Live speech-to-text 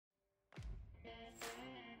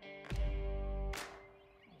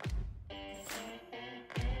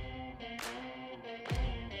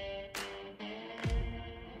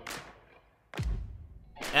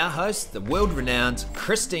Our host, the world-renowned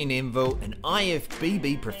Christine Enville, an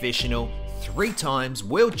IFBB professional, 3 times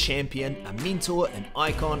world champion, a mentor, an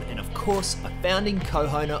icon, and of course, a founding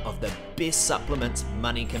co-owner of the best supplements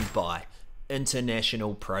money can buy,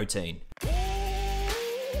 International Protein.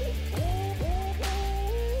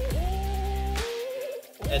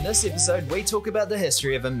 In this episode, we talk about the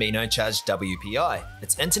history of Amino Charged WPI.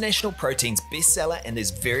 It's International Protein's bestseller, and there's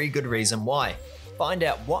very good reason why. Find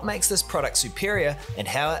out what makes this product superior and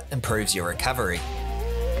how it improves your recovery.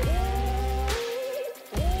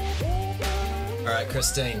 All right,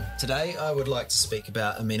 Christine, today I would like to speak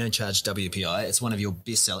about Amino Charged WPI. It's one of your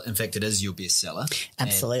bestseller. In fact, it is your bestseller.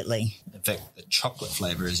 Absolutely. And in fact, the chocolate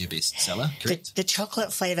flavour is your bestseller, correct? The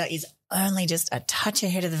chocolate flavour is only just a touch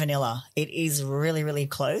ahead of the vanilla. It is really, really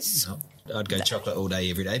close. Oh, I'd go chocolate all day,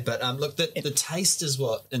 every day. But look, the taste is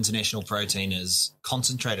what International Protein is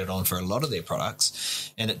concentrated on for a lot of their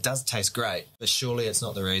products, and it does taste great. But surely it's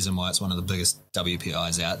not the reason why it's one of the biggest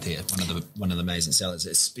WPIs out there, one of the amazing sellers,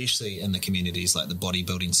 especially in the communities like the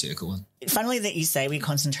bodybuilding circle. Funnily that you say we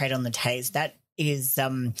concentrate on the taste. That's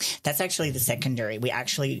actually the secondary. We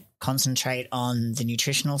actually concentrate on the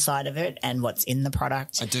nutritional side of it and what's in the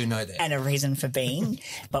product. I do know that. And a reason for being,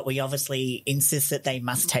 but we obviously insist that they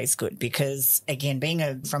must taste good because, again,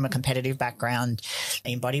 being from a competitive background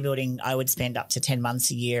in bodybuilding, I would spend up to 10 months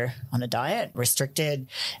a year on a diet, restricted,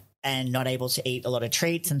 and not able to eat a lot of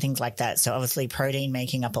treats and things like that. So obviously protein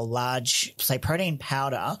protein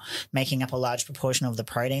powder making up a large proportion of the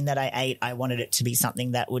protein that I ate, I wanted it to be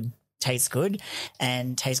something that would taste good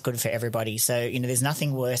and taste good for everybody. So, there's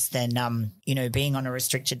nothing worse than, being on a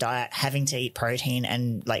restricted diet, having to eat protein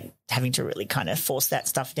and having to really kind of force that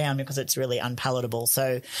stuff down because it's really unpalatable.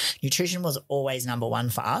 So nutrition was always number one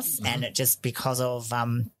for us. Mm-hmm. And it just because of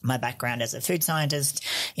my background as a food scientist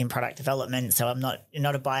in product development. So I'm not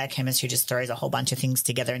a biochemist who just throws a whole bunch of things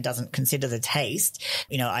together and doesn't consider the taste.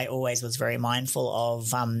 I always was very mindful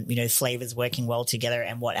of, flavors working well together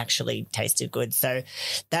and what actually tasted good. So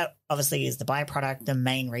that obviously is the byproduct. The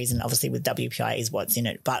main reason obviously with WPI is what's in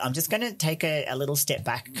it. But I'm just going to take a little step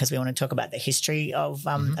back because we want to talk about the history of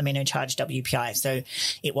Amino Charged WPI. So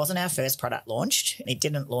it wasn't our first product launched. It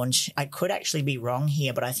didn't launch. I could actually be wrong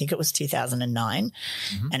here, but I think it was 2009.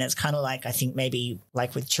 Mm-hmm. And it's kind of like, I think maybe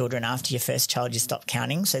like with children, after your first child, you stop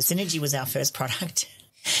counting. So Synergy was our first product.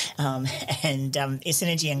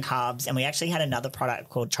 Synergy and carbs, and we actually had another product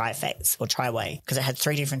called Tri-Phase or Tri-Whey because it had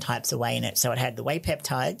 3 different types of whey in it. So it had the whey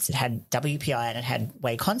peptides, it had WPI, and it had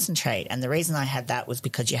whey concentrate. And the reason I had that was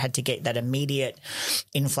because you had to get that immediate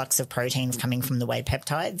influx of proteins coming from the whey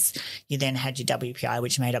peptides. You then had your WPI,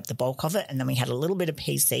 which made up the bulk of it, and then we had a little bit of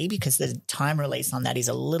PC because the time release on that is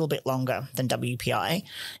a little bit longer than WPI,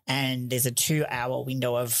 and there's a 2-hour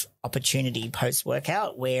window of opportunity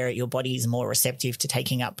post-workout where your body is more receptive to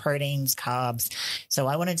taking up proteins, carbs. So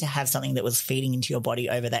I wanted to have something that was feeding into your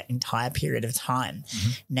body over that entire period of time.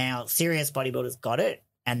 Mm-hmm. Now, serious bodybuilders got it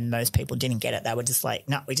and most people didn't get it. They were just like,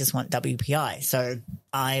 no, we just want WPI. So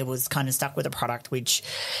I was kind of stuck with a product which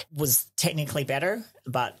was technically better,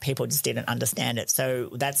 but people just didn't understand it. So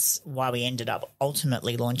that's why we ended up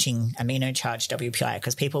ultimately launching Amino Charged WPI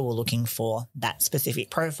because people were looking for that specific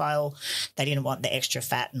profile. They didn't want the extra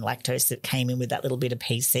fat and lactose that came in with that little bit of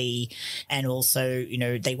PC. And also,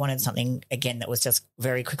 they wanted something, again, that was just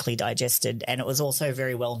very quickly digested. And it was also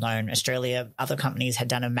very well known. Australia, other companies had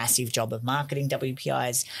done a massive job of marketing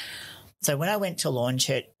WPIs. So when I went to launch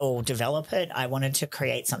it or develop it, I wanted to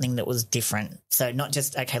create something that was different. So not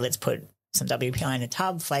just, okay, let's put some WPI in a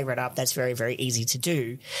tub, flavor it up. That's very, very easy to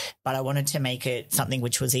do. But I wanted to make it something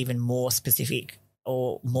which was even more specific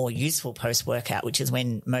or more useful post-workout, which is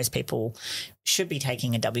when most people should be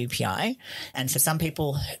taking a WPI. And for some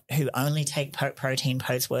people who only take protein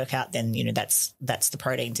post-workout, then, that's the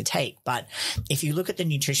protein to take. But if you look at the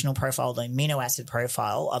nutritional profile, the amino acid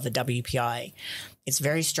profile of the WPI, it's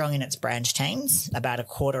very strong in its branch chains. About a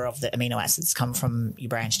quarter of the amino acids come from your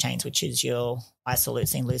branch chains, which is your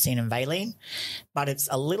isoleucine, leucine, and valine. But it's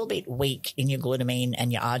a little bit weak in your glutamine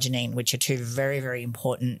and your arginine, which are 2 very, very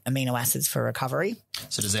important amino acids for recovery.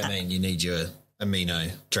 So does that mean you need your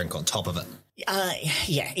amino drink on top of it?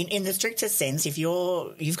 Yeah. In the strictest sense, if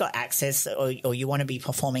you've got access or you want to be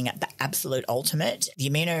performing at the absolute ultimate,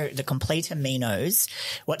 the complete aminos,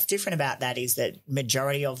 what's different about that is that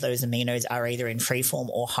majority of those aminos are either in free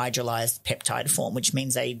form or hydrolyzed peptide form, which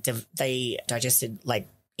means they digested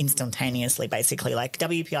instantaneously, basically. Like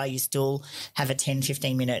WPI, you still have a 10,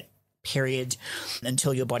 15 minute period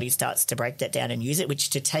until your body starts to break that down and use it, which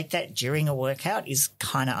to take that during a workout is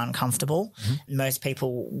kind of uncomfortable. Most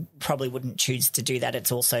people probably wouldn't choose to do that.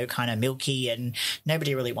 It's also kind of milky and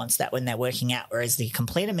nobody really wants that when they're working out, whereas the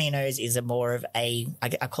complete aminos is a more of I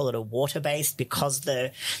call it a water-based, because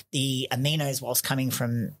the aminos, whilst coming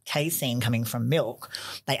from casein, coming from milk,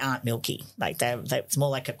 they aren't milky. Like it's more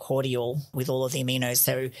like a cordial with all of the aminos.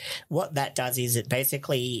 So what that does is it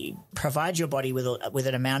basically provides your body with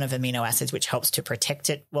an amount of amino acids which helps to protect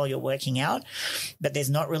it while you're working out, but there's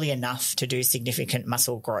not really enough to do significant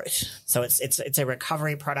muscle growth. So it's a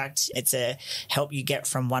recovery product. It's a help you get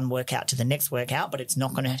from one workout to the next workout, but it's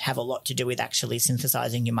not going to have a lot to do with actually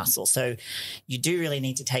synthesizing your muscle. So you do really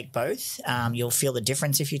need to take both. You'll feel the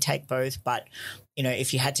difference if you take both, but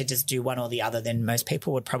if you had to just do one or the other, then most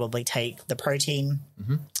people would probably take the protein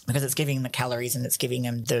because it's giving the calories and it's giving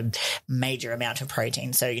them the major amount of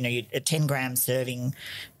protein. So, a 10 gram serving,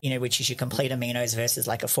 which is your complete aminos versus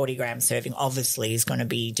like a 40 gram serving, obviously is going to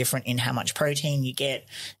be different in how much protein you get.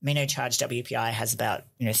 Amino Charged WPI has about,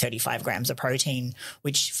 35 grams of protein,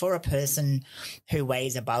 which for a person who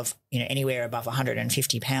weighs above, anywhere above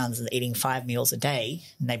 150 pounds and eating 5 meals a day,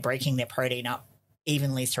 and they're breaking their protein up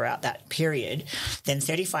evenly throughout that period, then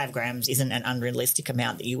 35 grams isn't an unrealistic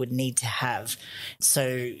amount that you would need to have. So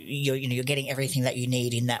you're getting everything that you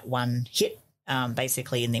need in that one hit,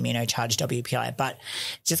 basically in the Amino Charged WPI. But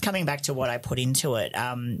just coming back to what I put into it,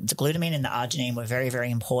 the glutamine and the arginine were very,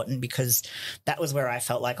 very important because that was where I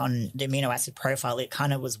felt like on the amino acid profile, it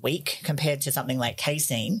kind of was weak compared to something like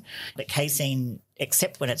casein. But casein,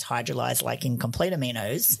 except when it's hydrolyzed, like in complete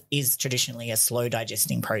aminos, is traditionally a slow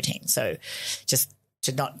digesting protein. So just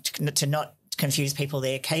to not confuse people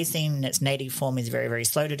there, casein in its native form is very, very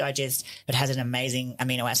slow to digest, but has an amazing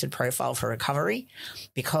amino acid profile for recovery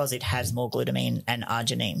because it has more glutamine and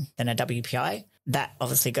arginine than a WPI. That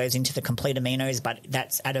obviously goes into the complete aminos, but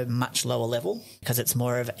that's at a much lower level because it's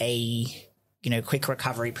more of a quick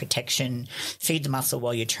recovery protection, feed the muscle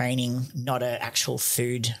while you're training, not an actual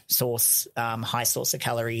food source, high source of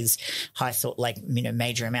calories,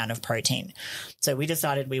 major amount of protein. So we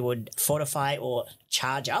decided we would fortify or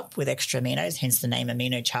charge up with extra aminos, hence the name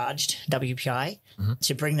Amino Charged WPI,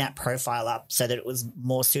 to bring that profile up so that it was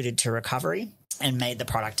more suited to recovery. And made the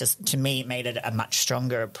product, to me, made it a much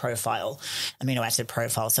stronger profile, amino acid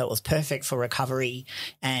profile. So it was perfect for recovery.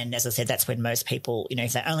 And as I said, that's when most people,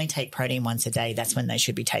 if they only take protein once a day, that's when they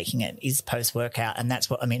should be taking it, is post-workout. And that's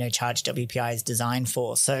what Amino Charged WPI is designed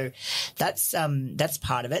for. So that's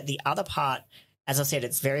part of it. The other part, as I said,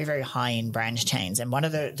 it's very, very high in branch chains. And one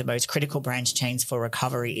of the most critical branch chains for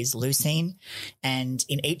recovery is leucine. And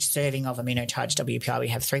in each serving of Amino Charged WPI, we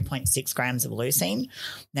have 3.6 grams of leucine.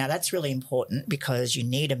 Now, that's really important because you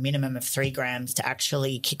need a minimum of 3 grams to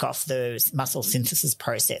actually kick off the muscle synthesis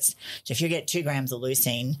process. So if you get 2 grams of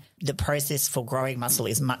leucine, the process for growing muscle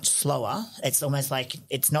is much slower. It's almost like,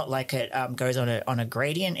 it's not like it goes on a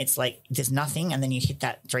gradient. It's like there's nothing, and then you hit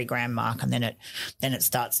that 3 gram mark, and then it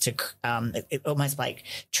starts to it almost like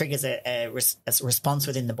triggers a response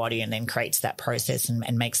within the body and then creates that process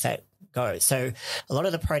and makes that go. So a lot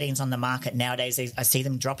of the proteins on the market nowadays, I see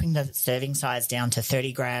them dropping the serving size down to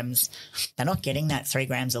 30 grams. They're not getting that 3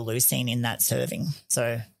 grams of leucine in that serving.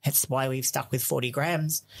 So that's why we've stuck with 40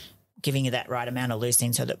 grams, giving you that right amount of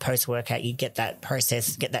leucine so that post-workout you get that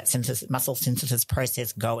process, get that muscle synthesis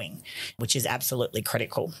process going, which is absolutely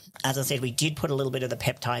critical. As I said, we did put a little bit of the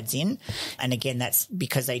peptides in. And again, that's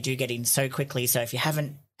because they do get in so quickly. So if you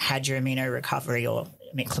haven't had your amino recovery, or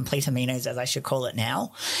complete aminos, as I should call it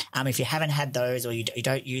now, if you haven't had those or you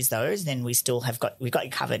don't use those, then we've got you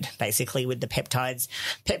covered basically with the peptides.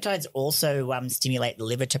 Peptides also stimulate the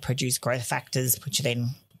liver to produce growth factors, which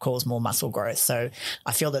then cause more muscle growth. So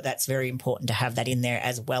I feel that that's very important to have that in there,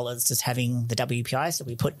 as well as just having the WPI. So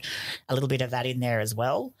we put a little bit of that in there as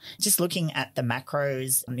well. Just looking at the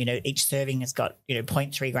macros, each serving has got,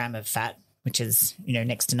 0.3 gram of fat, which is,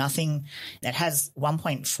 next to nothing. It has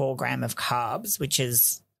 1.4 gram of carbs, which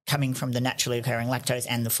is coming from the naturally occurring lactose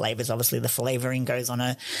and the flavors. Obviously, the flavoring goes on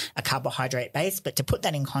a carbohydrate base. But to put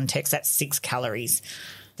that in context, that's 6 calories.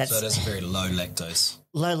 So it is a very low lactose.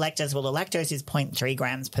 Low lactose. Well, the lactose is 0.3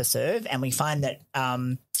 grams per serve, and we find that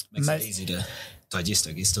makes it easy to digest,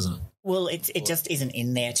 I guess, doesn't it? Well, it just isn't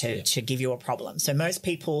in there to give you a problem. So most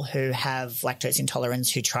people who have lactose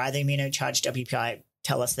intolerance who try the Amino Charged WPI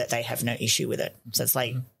tell us that they have no issue with it. So it's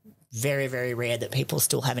like very, very rare that people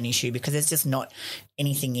still have an issue because there's just not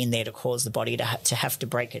anything in there to cause the body to have to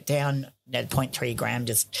break it down. 0.3 gram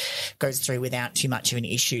just goes through without too much of an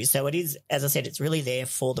issue. So it is, as I said, it's really there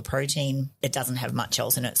for the protein. It doesn't have much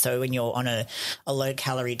else in it. So when you're on a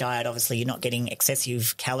low-calorie diet, obviously you're not getting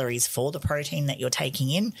excessive calories for the protein that you're taking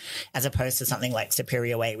in, as opposed to something like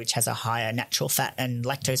Superior Whey, which has a higher natural fat and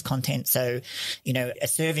lactose content. So, a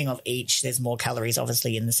serving of each, there's more calories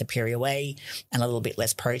obviously in the Superior Whey and a little bit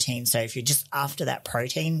less protein. So if you're just after that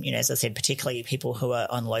protein, as I said, particularly people who are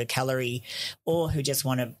on low calorie or who just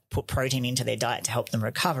want to put protein into their diet to help them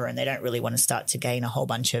recover, and they don't really want to start to gain a whole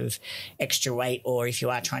bunch of extra weight, or if you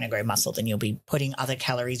are trying to grow muscle, then you'll be putting other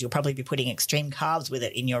calories. You'll probably be putting extreme carbs with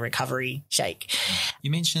it in your recovery shake.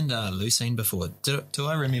 You mentioned leucine before. Do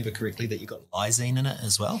I remember correctly that you got lysine in it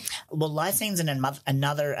as well? Well, lysine's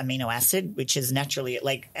another amino acid, which is naturally,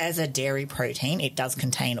 like as a dairy protein, it does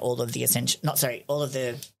contain all of the all of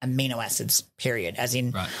the amino acids, period. As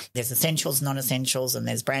in, There's essentials, non-essentials, and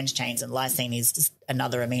there's branch chains, and lysine is just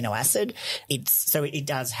another amino acid. It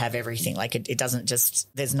does have everything. Like it doesn't just,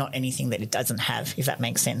 there's not anything that it doesn't have, if that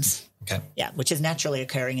makes sense. Okay. Yeah, which is naturally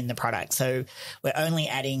occurring in the product. So we're only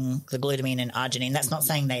adding the glutamine and arginine. That's not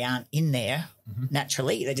saying they aren't in there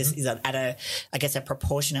naturally. They just is at a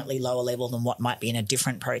proportionately lower level than what might be in a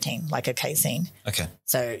different protein, like a casein. Okay.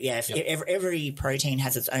 So yeah, every protein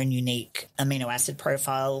has its own unique amino acid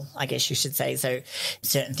profile, I guess you should say. So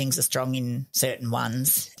certain things are strong in certain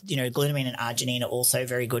ones. Glutamine and arginine are also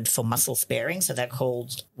very good for muscle sparing. So they're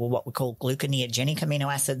called, what we call gluconeogenic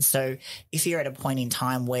amino acids. So if you're at a point in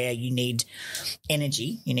time where you need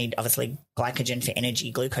energy, you need obviously glycogen for energy,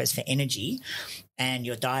 glucose for energy, and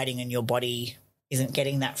you're dieting and your body isn't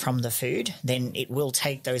getting that from the food, then it will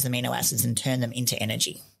take those amino acids and turn them into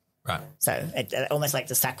energy. Right. So almost like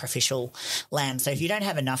the sacrificial lamb. So if you don't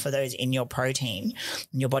have enough of those in your protein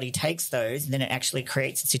and your body takes those, then it actually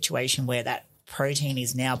creates a situation where that protein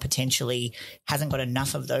is now potentially hasn't got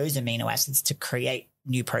enough of those amino acids to create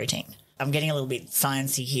new protein. I'm getting a little bit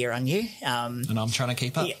sciencey here on you. And I'm trying to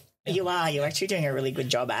keep up. Yeah. You are. You're actually doing a really good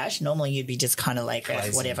job, Ash. Normally you'd be just kind of like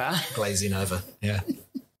whatever. Glazing over, yeah.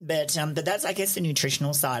 But that's, I guess, the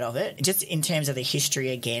nutritional side of it. Just in terms of the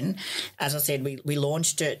history again, as I said, we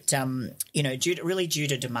launched it, due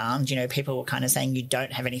to demand. People were kind of saying you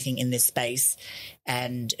don't have anything in this space.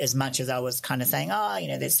 And as much as I was kind of saying,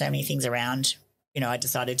 there's so many things around, I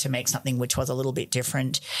decided to make something which was a little bit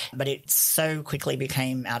different. But it so quickly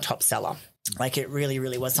became our top seller. Like it really,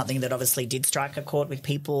 really was something that obviously did strike a chord with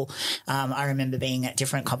people. I remember being at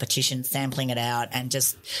different competitions, sampling it out, and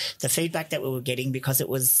just the feedback that we were getting, because it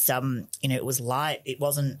was, it was light. It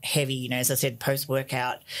wasn't heavy. As I said,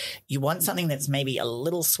 post-workout, you want something that's maybe a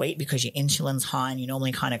little sweet because your insulin's high and you're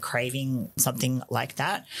normally kind of craving something like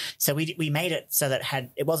that. So we made it so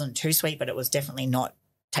that it wasn't too sweet, but it was definitely not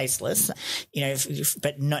tasteless,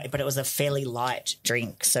 but it was a fairly light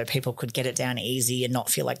drink, so people could get it down easy and not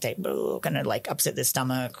feel like they were going to like upset their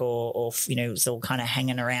stomach or it's all kind of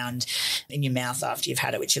hanging around in your mouth after you've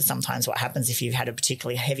had it, which is sometimes what happens if you've had a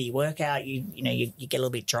particularly heavy workout. You get a little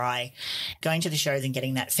bit dry. Going to the shows and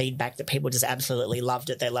getting that feedback that people just absolutely loved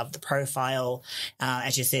it. They loved the profile.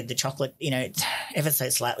 As you said, the chocolate, ever so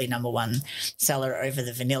slightly number one seller over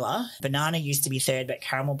the vanilla. Banana used to be third, but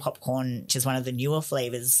caramel popcorn, which is one of the newer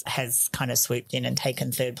flavors, has kind of swooped in and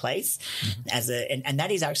taken third place and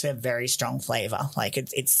that is actually a very strong flavor. Like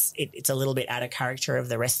it's a little bit out of character of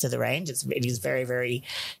the rest of the range. It is very, very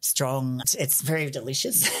strong. It's very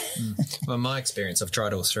delicious. Well, my experience, I've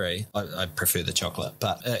tried all three. I prefer the chocolate,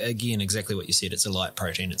 but again, exactly what you said. It's a light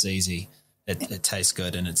protein. It's easy. It tastes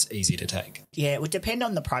good and it's easy to take. Yeah, it would depend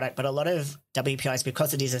on the product, but a lot of WPIs,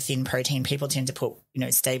 because it is a thin protein, people tend to put,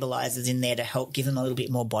 stabilizers in there to help give them a little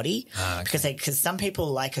bit more body. Okay. Because some people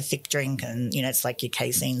like a thick drink and, it's like your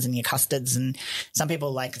caseins and your custards, and some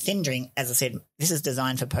people like a thin drink. As I said, this is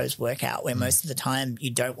designed for post-workout where most of the time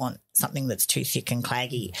you don't want something that's too thick and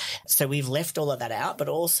claggy. So we've left all of that out, but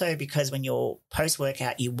also because when you're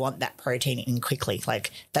post-workout, you want that protein in quickly.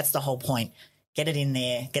 Like that's the whole point. Get it in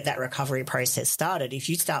there, get that recovery process started. If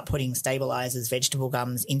you start putting stabilizers, vegetable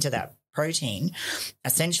gums into that protein,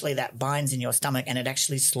 essentially that binds in your stomach and it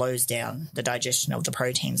actually slows down the digestion of the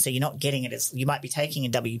protein. So you're not getting it as, you might be taking a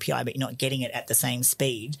WPI, but you're not getting it at the same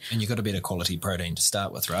speed. And you've got a better quality protein to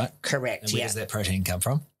start with, right? Correct. And where does that protein come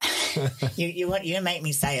from? You make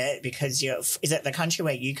me say it because is it the country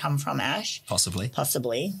where you come from, Ash? Possibly.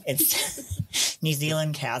 It's New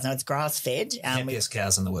Zealand cows. No, it's grass fed. Happiest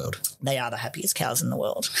cows in the world. They are the happiest cows in the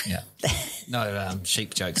world. Yeah. No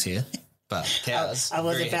sheep jokes here. But cows. I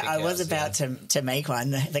was about to make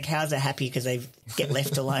one. The cows are happy because they get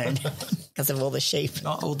left alone because of all the sheep.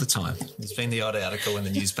 Not all the time. There's been the odd article in the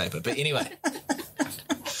newspaper. But anyway.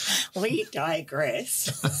 We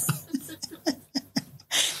digress.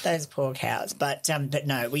 Those poor cows. But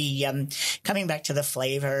no, we coming back to the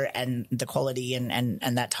flavor and the quality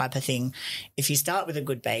and that type of thing. If you start with a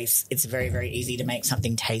good base, it's very, very easy to make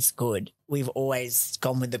something taste good. We've always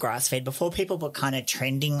gone with the grass-fed. Before, people were kind of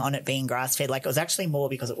trending on it being grass-fed. Like, it was actually more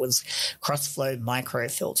because it was cross-flow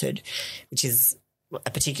micro-filtered, which is a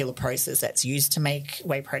particular process that's used to make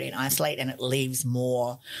whey protein isolate, and it leaves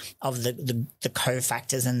more of the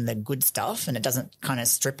cofactors and the good stuff, and it doesn't kind of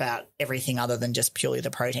strip out everything other than just purely the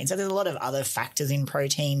protein. So there's a lot of other factors in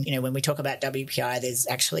protein. You know, when we talk about WPI, there's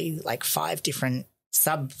actually like 5 different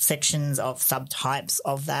subsections of subtypes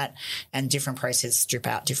of that, and different processes strip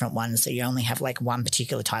out different ones. So you only have like one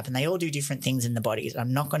particular type, and they all do different things in the body.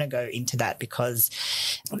 I'm not going to go into that because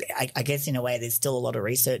I guess in a way there's still a lot of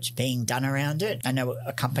research being done around it. I know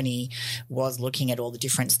a company was looking at all the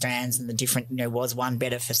different strands and the different, you know, was one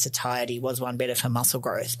better for satiety, was one better for muscle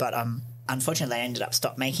growth, but unfortunately, they ended up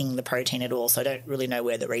stopped making the protein at all. So I don't really know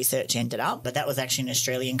where the research ended up, but that was actually an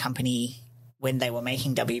Australian company when they were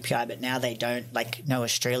making WPI, but now they don't. Like, no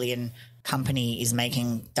Australian company is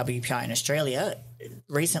making WPI in Australia.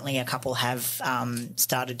 Recently, a couple have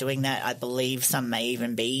started doing that. I believe some may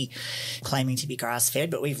even be claiming to be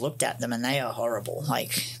grass-fed, but we've looked at them and they are horrible.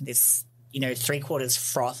 Like this, you know, 3/4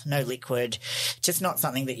 froth, no liquid, just not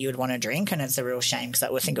something that you would want to drink. And it's a real shame because I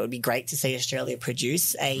would think it would be great to see Australia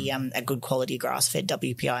produce a good quality grass-fed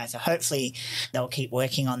WPI. So hopefully they'll keep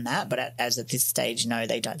working on that. But as at this stage, no,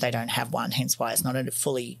 they don't have one. Hence why it's not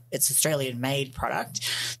it's Australian-made product,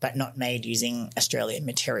 but not made using Australian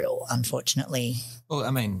material, unfortunately. Well,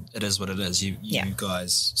 I mean, it is what it is. You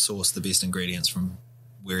guys source the best ingredients from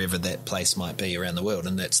wherever that place might be around the world,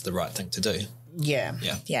 and that's the right thing to do. Yeah.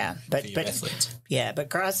 But athletes. Yeah, but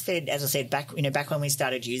grass-fed, as I said, back when we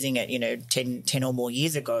started using it, 10 or more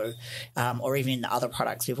years ago, or even in the other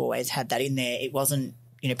products, we've always had that in there. It wasn't,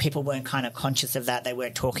 people weren't kind of conscious of that. They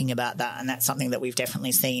weren't talking about that. And that's something that we've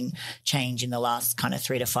definitely seen change in the last kind of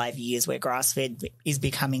 3 to 5 years, where grass-fed is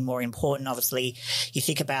becoming more important. Obviously, you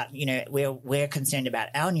think about, we're concerned about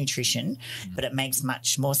our nutrition, but it makes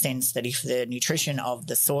much more sense that if the nutrition of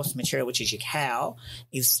the source material, which is your cow,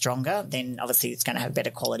 is stronger, then obviously it's going to have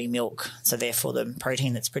better quality milk. So therefore the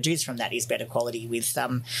protein that's produced from that is better quality with,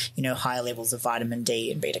 higher levels of vitamin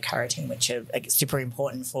D and beta carotene, which are super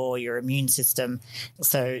important for your immune system.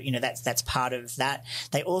 So, that's part of that.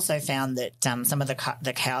 They also found that some of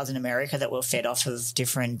the cows in America that were fed off of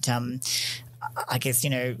different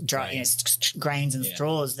grains and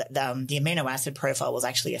straws, that the amino acid profile was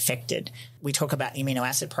actually affected. We talk about the amino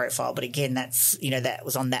acid profile, but again, that's, that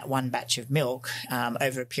was on that one batch of milk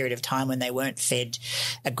over a period of time when they weren't fed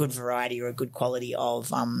a good variety or a good quality of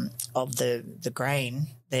the grain.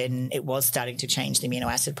 Then it was starting to change the amino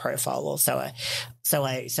acid profile. Also, so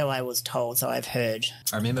I was told. So I've heard.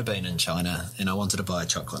 I remember being in China and I wanted to buy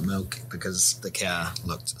chocolate milk because the cow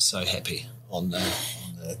looked so happy on the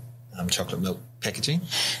chocolate milk packaging,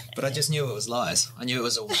 but I just knew it was lies. I knew it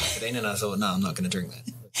was all marketing, and I thought, no, I'm not going to drink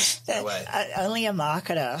that. No way. Only a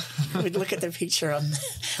marketer would look at the picture on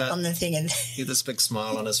the thing and he had this big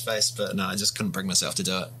smile on his face, but no, I just couldn't bring myself to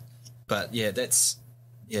do it. But that's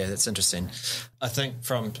interesting. I think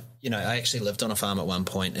from, I actually lived on a farm at one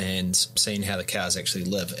point and seeing how the cows actually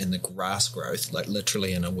live and the grass growth, like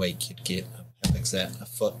literally in a week you'd get, how big's that, a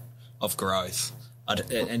foot of growth.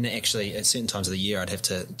 And actually at certain times of the year I'd have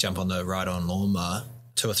to jump on the ride-on lawnmower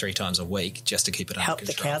 2 or 3 times a week just to keep it under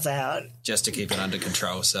control. Help the cows out. Just to keep it under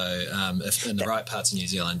control. So if in the right parts of New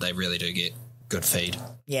Zealand, they really do get good feed.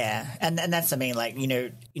 Yeah, and that's, I mean, like,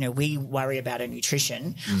 we worry about our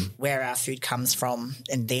nutrition, where our food comes from,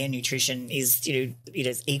 and their nutrition is, it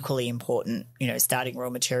is equally important. Starting raw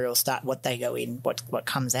material, start what they go in, what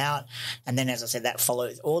comes out, and then, as I said, that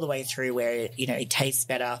follows all the way through where it tastes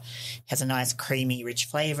better, has a nice creamy, rich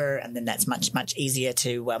flavor, and then that's much easier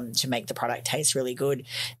to make the product taste really good.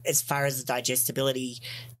 As far as the digestibility,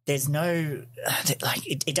 there's no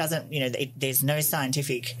it doesn't there's no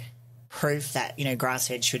scientific proof that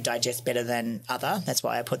grass-fed should digest better than other. That's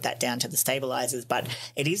why I put that down to the stabilizers. But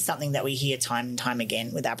it is something that we hear time and time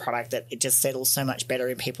again with our product, that it just settles so much better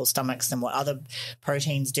in people's stomachs than what other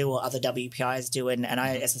proteins do or other WPIs do. And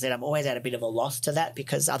I, as I said, I'm always at a bit of a loss to that,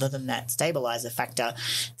 because other than that stabilizer factor,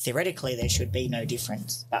 theoretically there should be no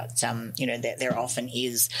difference. But there often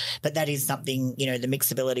is. But that is something, the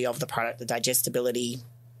mixability of the product, the digestibility,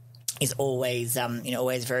 is always,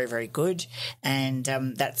 always very, very good. And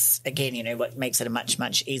that's, again, what makes it a much,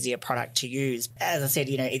 much easier product to use. As I said,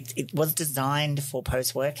 it was designed for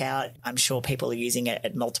post-workout. I'm sure people are using it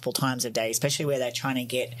at multiple times a day, especially where they're trying to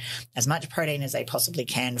get as much protein as they possibly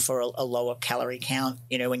can for a lower calorie count,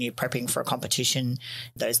 when you're prepping for a competition,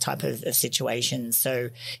 those type of situations. So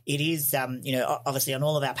it is, obviously on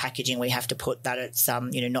all of our packaging, we have to put that it's,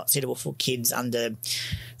 not suitable for kids under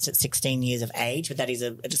 16 years of age, but that is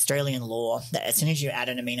an Australian law that as soon as you add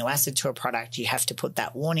an amino acid to a product, you have to put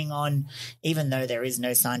that warning on, even though there is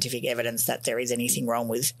no scientific evidence that there is anything wrong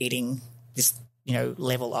with eating this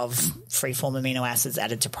level of free-form amino acids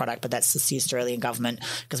added to product, but that's just the Australian government,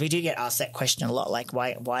 because we do get asked that question a lot, like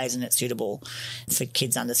why isn't it suitable for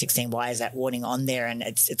kids under 16? Why is that warning on there? And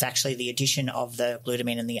it's actually the addition of the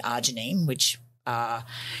glutamine and the arginine, which are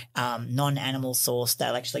non-animal sourced.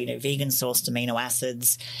 They're actually vegan sourced amino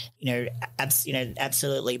acids,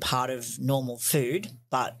 absolutely part of normal food,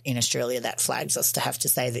 but in Australia that flags us to have to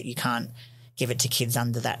say that you can't give it to kids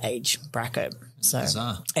under that age bracket. So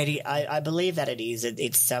I believe that it is.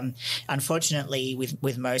 It's unfortunately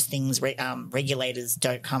with most things, regulators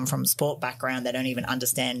don't come from sport background. They don't even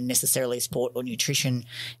understand necessarily sport or nutrition,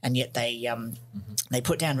 and yet they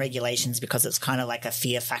put down regulations because it's kind of like a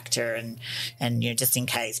fear factor and just in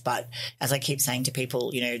case. But as I keep saying to people,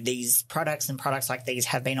 these products and products like these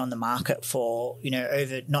have been on the market for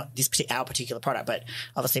over not our particular product, but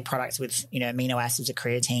obviously products with amino acids or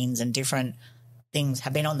creatines and different things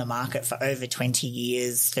have been on the market for over 20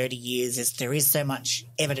 years, 30 years. There is so much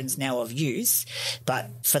evidence now of use, but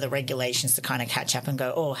for the regulations to kind of catch up and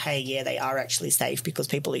go, oh, hey, yeah, they are actually safe because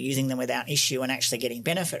people are using them without issue and actually getting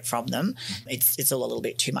benefit from them, it's all a little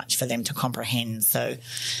bit too much for them to comprehend. So,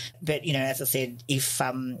 but, as I said, if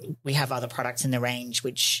we have other products in the range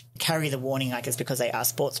which carry the warning, I guess because they are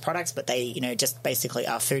sports products, but they, just basically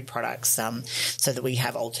are food products, so that we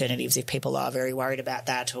have alternatives if people are very worried about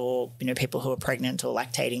that, or, people who are pregnant or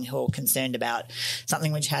lactating who are concerned about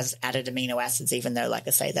something which has added amino acids, even though, like I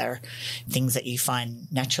say, they're things that you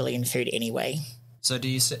find naturally in food anyway. So do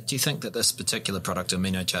you think that this particular product,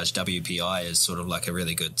 Amino Charged WPI, is sort of like a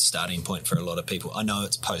really good starting point for a lot of people? I know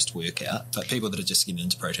it's post-workout, but people that are just getting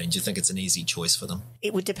into protein, do you think it's an easy choice for them?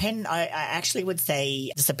 It would depend. I actually would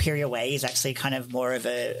say the superior whey is actually kind of more of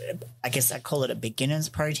I guess I call it a beginner's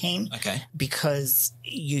protein. Okay. Because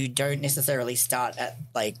you don't necessarily start at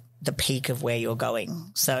like the peak of where you're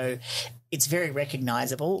going. So it's very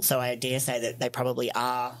recognizable. So I dare say that they probably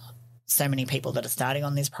are so many people that are starting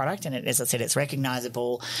on this product, and as I said, it's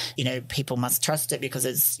recognizable. People must trust it because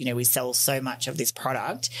it's, we sell so much of this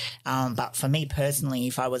product. But for me personally,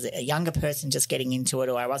 if I was a younger person just getting into it,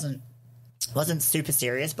 or I wasn't super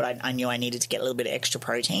serious, but I knew I needed to get a little bit of extra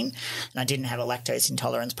protein and I didn't have a lactose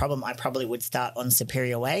intolerance problem, I probably would start on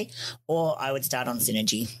Superior Whey, or I would start on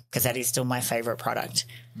Synergy, because that is still my favorite product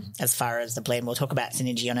as far as the blend. We'll talk about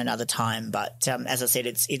Synergy on another time, but as I said,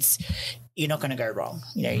 it's you're not going to go wrong.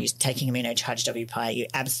 You're taking Amino Charged WPI, you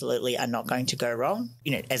absolutely are not going to go wrong.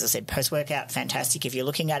 As I said, post-workout, fantastic. If you're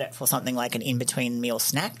looking at it for something like an in-between meal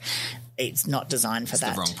snack, it's not designed for that.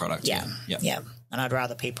 It's the wrong product. Yeah. And I'd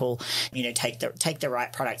rather people, take the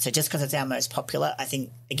right product. So just because it's our most popular, I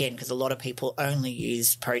think, again, because a lot of people only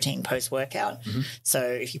use protein post-workout. Mm-hmm. So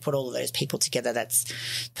if you put all of those people together, that's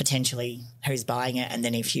potentially who's buying it. And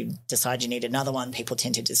then if you decide you need another one, people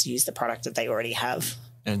tend to just use the product that they already have.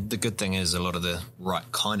 And the good thing is a lot of the right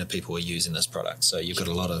kind of people are using this product. So you've got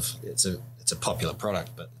a lot of, it's a popular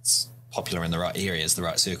product, but it's popular in the right areas, the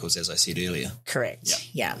right circles, as I said earlier. Correct.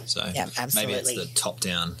 Yeah. So absolutely. Maybe it's the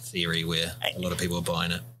top-down theory where a lot of people are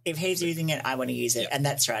buying it. If he's using it, I want to use it. And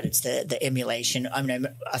that's right. It's the emulation.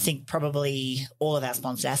 I think probably all of our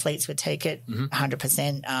sponsored athletes would take it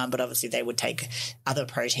 100%. But obviously they would take other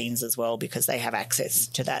proteins as well because they have access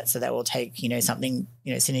to that. So they will take, something,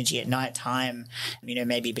 Synergy at night time,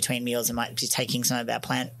 maybe between meals, and might be taking some of our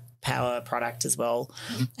plant power product as well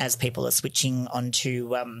as people are switching onto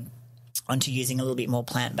using a little bit more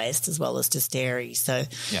plant-based as well as just dairy. So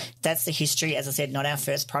that's the history. As I said, not our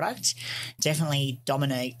first product. Definitely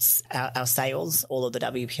dominates our sales. All of the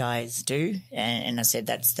WPIs do. And I said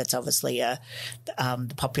that's obviously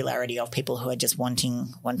the popularity of people who are just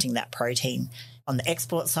wanting that protein. On the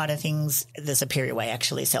export side of things, the Superior Whey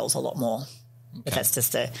actually sells a lot more. Okay. But that's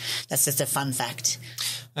just a fun fact.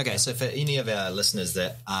 Okay, so for any of our listeners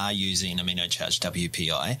that are using Amino Charged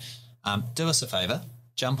WPI, do us a favour.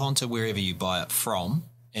 Jump onto wherever you buy it from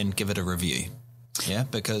and give it a review. Yeah,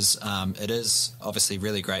 because it is obviously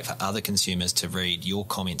really great for other consumers to read your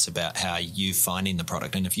comments about how you're finding the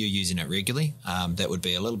product. And if you're using it regularly, that would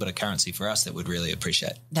be a little bit of currency for us that we'd really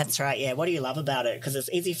appreciate. That's right, yeah. What do you love about it? Because it's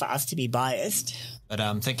easy for us to be biased. But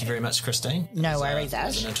thank you very much, Christine. No worries, Ash. It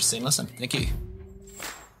was an interesting listen. Thank you.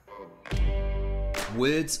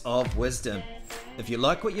 Words of wisdom. If you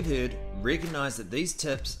like what you've heard, recognise that these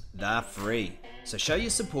tips, they're free. So show your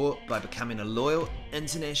support by becoming a loyal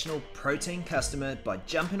international protein customer by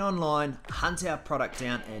jumping online, hunt our product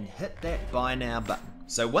down and hit that buy now button.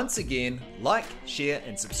 So once again, like, share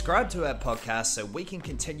and subscribe to our podcast so we can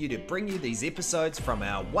continue to bring you these episodes from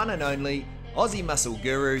our one and only Aussie muscle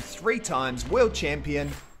guru, 3 times world champion,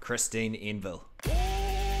 Christine Enville.